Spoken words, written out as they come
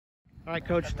All right,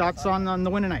 Coach, thoughts on the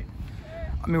win tonight?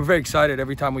 I mean, we're very excited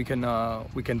every time we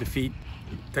can defeat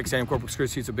Texas A&M Corpus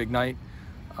Christi. It's a big night.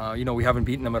 You know, we haven't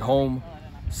beaten them at home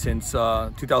since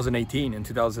 2018. In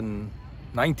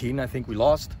 2019, I think we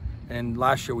lost, and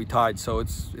last year we tied. So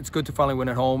it's good to finally win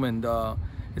at home, and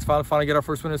it's finally get our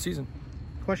first win of the season.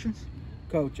 Questions?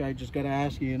 Coach, I just got to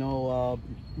ask you,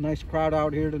 nice crowd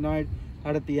out here tonight.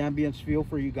 How did the ambience feel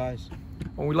for you guys?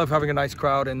 Well, we love having a nice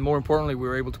crowd, and more importantly, we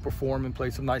were able to perform and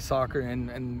play some nice soccer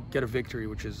and get a victory,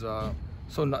 which is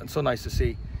so nice to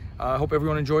see. I hope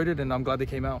everyone enjoyed it, and I'm glad they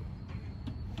came out.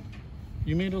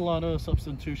 You made a lot of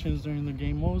substitutions during the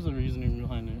game. What was the reasoning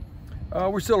behind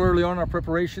it? We're still early on in our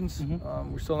preparations.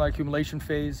 We're still in our accumulation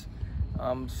phase.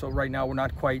 So right now we're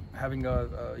not quite having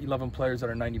 11 players that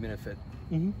are 90-minute fit.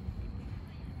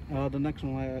 The next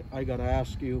one I got to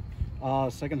ask you,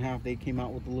 second half they came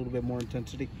out with a little bit more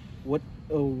intensity.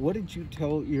 What did you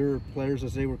tell your players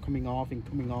as they were coming off and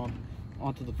coming on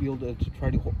onto the field to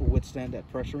try to withstand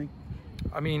that pressuring?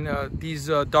 I mean, these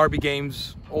derby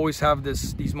games always have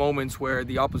these moments where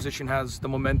the opposition has the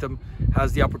momentum,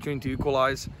 has the opportunity to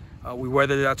equalize. We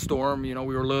weathered that storm. You know,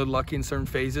 we were a little lucky in certain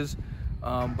phases,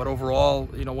 but overall,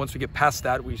 you know, once we get past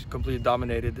that, we completely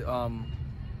dominated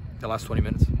the last 20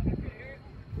 minutes.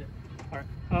 All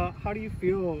right. How do you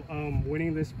feel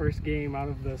winning this first game out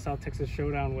of the South Texas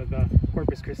Showdown with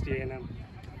Corpus Christi A&M?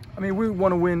 I mean, we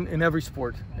want to win in every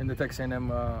sport in the Texas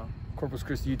A&M Corpus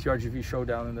Christi UTRGV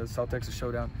Showdown and the South Texas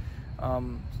Showdown.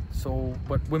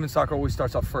 But women's soccer always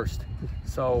starts off first.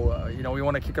 So, you know, we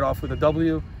want to kick it off with a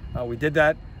W. We did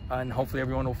that, and hopefully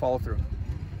everyone will follow through.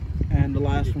 And the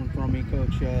last one from me,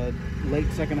 Coach, late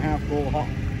second half goal.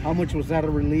 How much was that a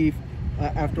relief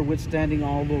after withstanding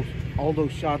all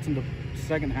those shots in the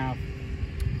second half?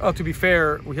 To be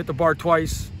fair, we hit the bar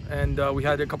twice, and we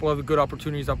had a couple of good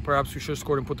opportunities that perhaps we should have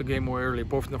scored and put the game more early,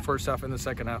 both in the first half and the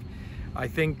second half. I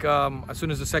think as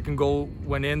soon as the second goal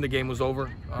went in, the game was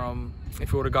over. If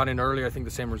it would have gone in early, I think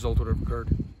the same result would have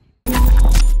occurred.